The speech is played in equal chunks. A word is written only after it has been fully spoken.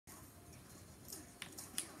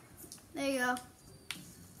There you go.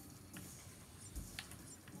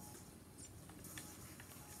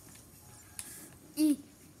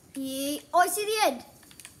 Oh, I see the end.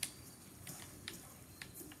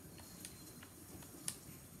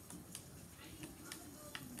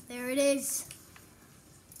 There it is.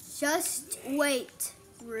 Just wait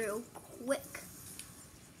real quick.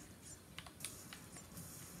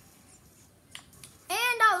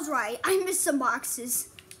 And I was right. I missed some boxes.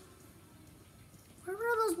 Where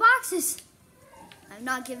were those boxes? I'm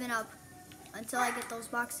not giving up until I get those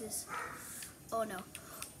boxes. Oh no.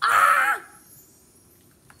 Ah!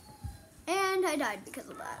 And I died because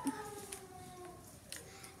of that.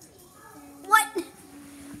 What?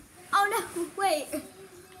 Oh no, wait.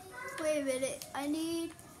 Wait a minute. I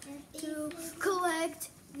need to collect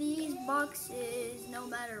these boxes no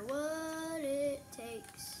matter what it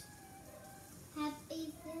takes.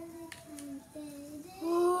 Happy Valentine's Day.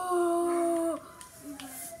 Oh.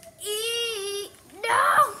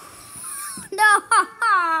 No! No!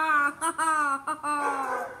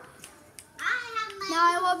 Now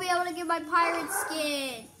I won't be able to get my pirate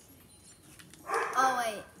skin. Oh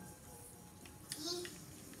wait.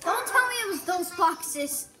 Don't tell me it was those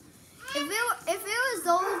boxes. If it was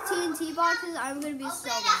those TNT boxes, I'm gonna be so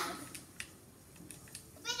mad.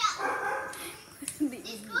 I'm gonna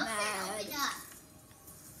be mad.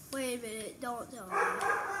 Wait a minute, don't tell me.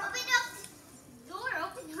 Open up. Door,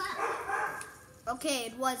 open up. Okay,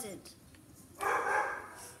 it wasn't.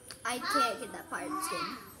 I can't get that pirate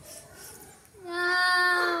skin.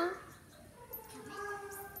 No.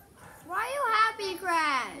 Why are you happy,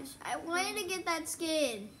 Crash? I wanted to get that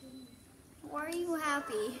skin. Why are you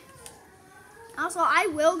happy? Also, I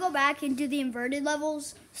will go back and do the inverted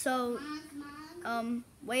levels. So,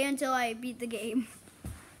 wait until I beat the game.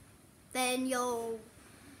 Then you'll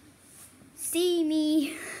see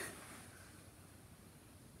me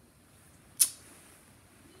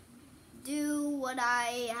do what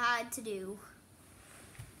I had to do.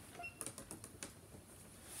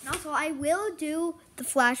 And also, I will do the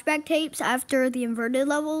flashback tapes after the inverted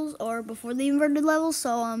levels or before the inverted levels.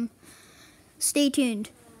 So, stay tuned.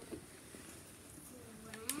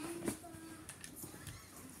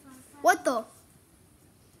 What the?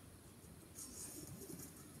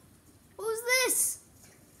 Who's this?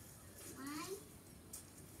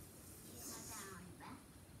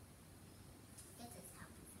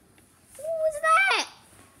 Who was that?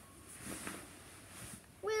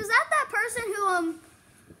 Wait, was that person who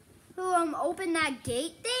opened that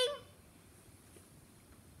gate thing?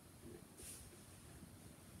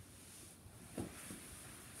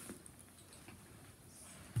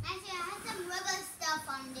 Actually, I have some rubber stuff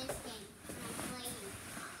on this game. I'm playing.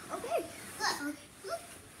 Okay. Look. Look.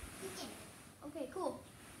 Okay, cool.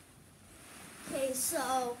 Okay,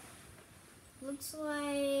 so looks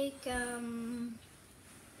like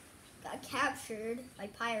got captured by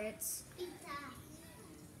pirates. Pizza.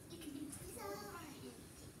 You can do pizza.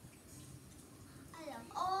 I love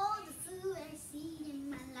all the food I see in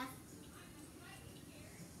my life.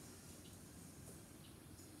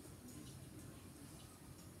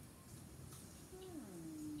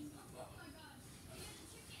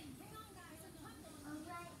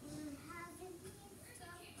 Alright, we're having pizza.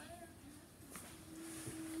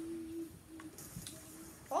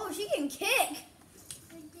 Oh, she can kick.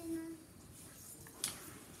 For dinner.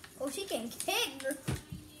 Oh, she can kick.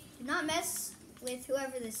 Do not mess with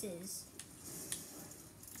whoever this is.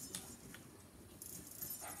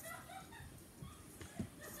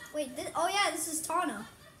 Wait, oh yeah, this is Tana.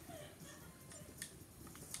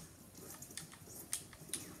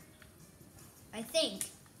 I think.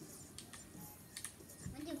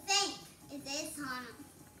 What do you think? It is Hana.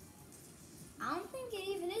 I don't think it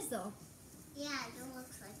even is though. Yeah, it don't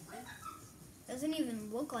look like one. Doesn't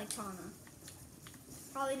even look like Tana.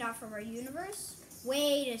 Probably not from our universe.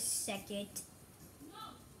 Wait a second.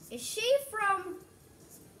 Is she from,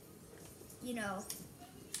 you know,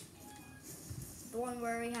 the one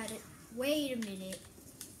where we had it? Wait a minute.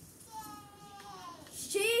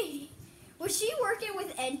 Was she working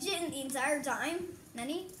with Engine the entire time,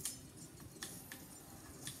 Nenny?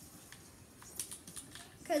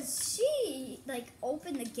 Cause she like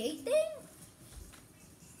opened the gate thing?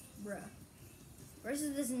 Bruh.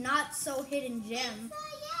 Versus this not so hidden gem.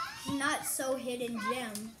 Not so hidden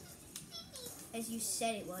gem as you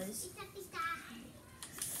said it was.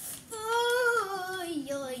 Oh,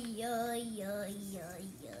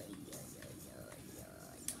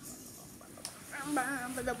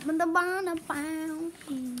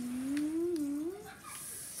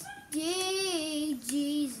 Yay,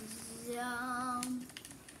 Jesus.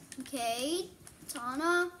 Okay,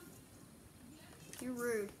 Tana, you're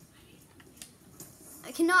rude.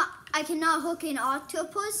 I cannot hook an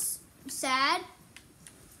octopus. Sad.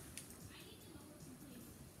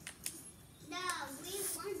 No, we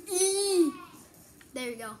want to. There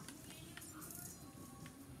you go.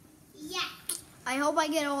 Yeah. I hope I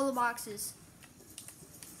get all the boxes.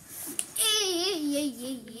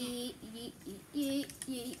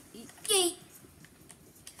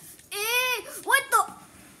 What the?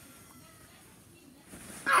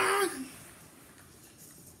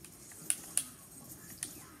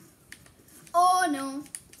 Oh no.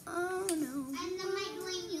 Oh no. And the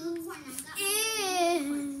Michelin unicorn. I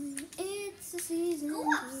got It's the season. Go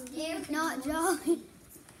upstairs. Not jolly.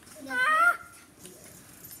 Ah!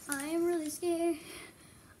 I am really scared.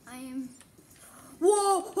 I am.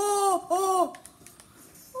 Whoa! Oh! Oh!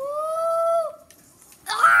 Ooh.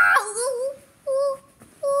 Ah! Ooh, ooh,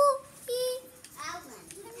 ooh, ee. I'm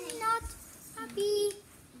not happy.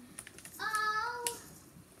 Oh.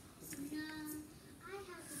 No. I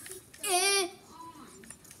have to keep the Eh. on.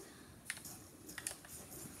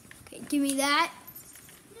 Okay, give me that.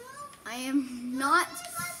 No. I am not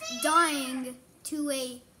dying to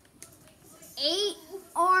a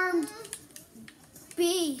 8-armed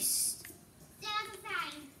beast.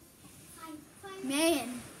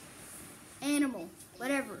 Man. Animal.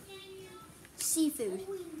 Whatever. Seafood.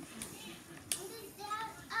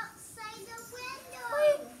 Outside the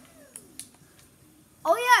window.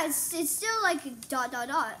 Oh yeah, it's still like dot dot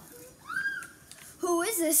dot. Who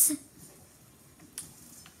is this?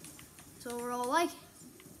 So we're all like,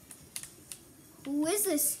 who is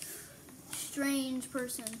this strange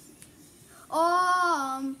person?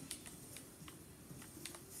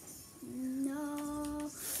 No.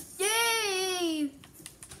 Yay!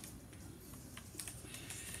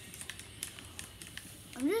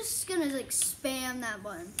 I'm just gonna like spam that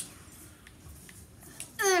button.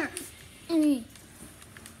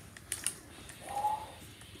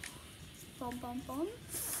 Bum, bum, bum.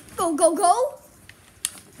 Go, go, go!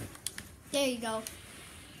 There you go.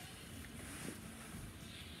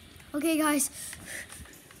 Okay, guys.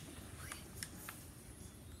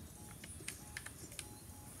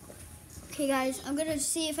 Okay, guys, I'm gonna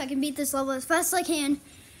see if I can beat this level as fast as I can.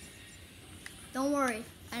 Don't worry,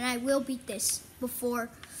 and I will beat this before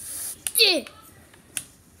it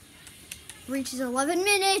reaches 11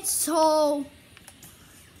 minutes, so...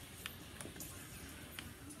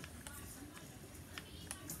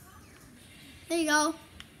 There you go.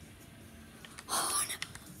 Oh, no.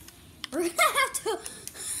 We're gonna have to...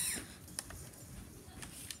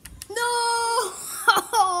 No!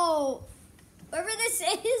 Whoever this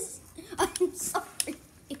is, I'm sorry.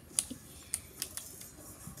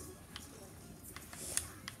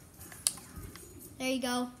 There you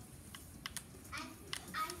go.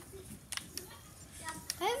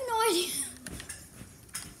 I have no idea.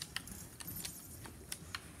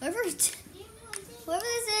 Whoever this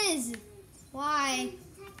is, why?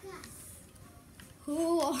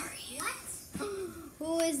 Who are you?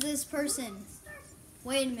 Who is this person?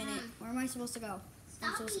 Wait a minute. Where am I supposed to go?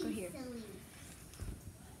 I'm supposed to go here.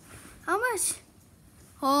 How much?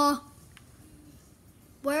 Oh.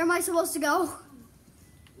 Where am I supposed to go?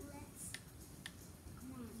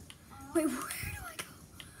 Wait, where do I go?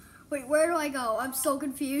 Wait, where do I go? I'm so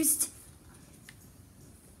confused.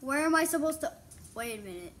 Where am I supposed to... Wait a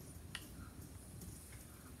minute.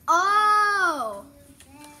 Oh!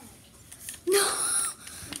 No!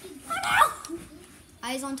 Oh, no!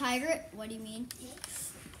 Eyes on tiger? What do you mean?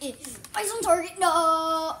 Eyes on target.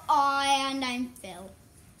 No! And I'm fell.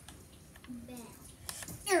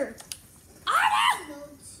 Oh, no!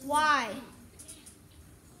 Why?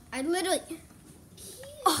 I literally...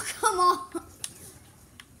 Oh, come on.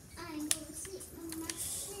 I'm going to sleep on my bed.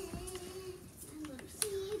 I'm going to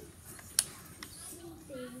sleep.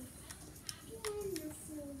 Sleeping.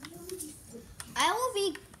 Wonderful, beautiful. I will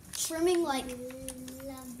be trimming like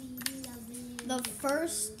Lovely, lovely. the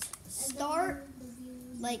first start,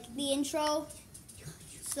 like the intro.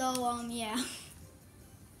 So, yeah.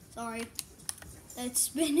 Sorry. It's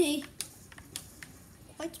been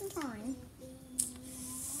quite some time.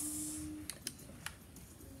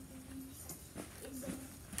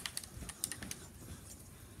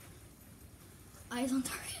 Eyes on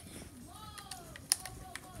target.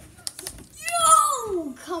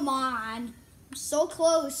 Yo! Come on. I'm so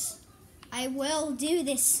close. I will do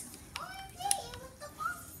this.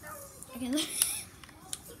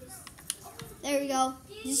 There we go.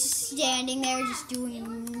 Just standing there, just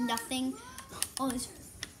doing nothing. All these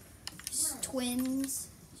twins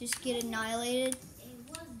just get annihilated. It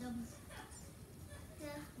was the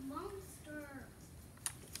monster.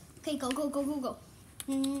 Okay, go, go, go, go, go.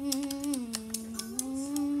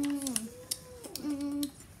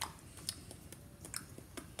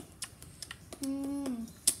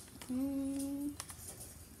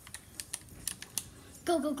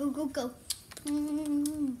 Go, go, go, go, go.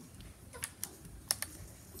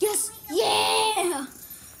 Yes, yeah!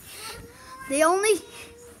 The only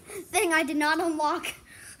thing I did not unlock.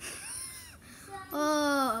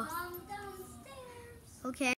 Oh. Okay.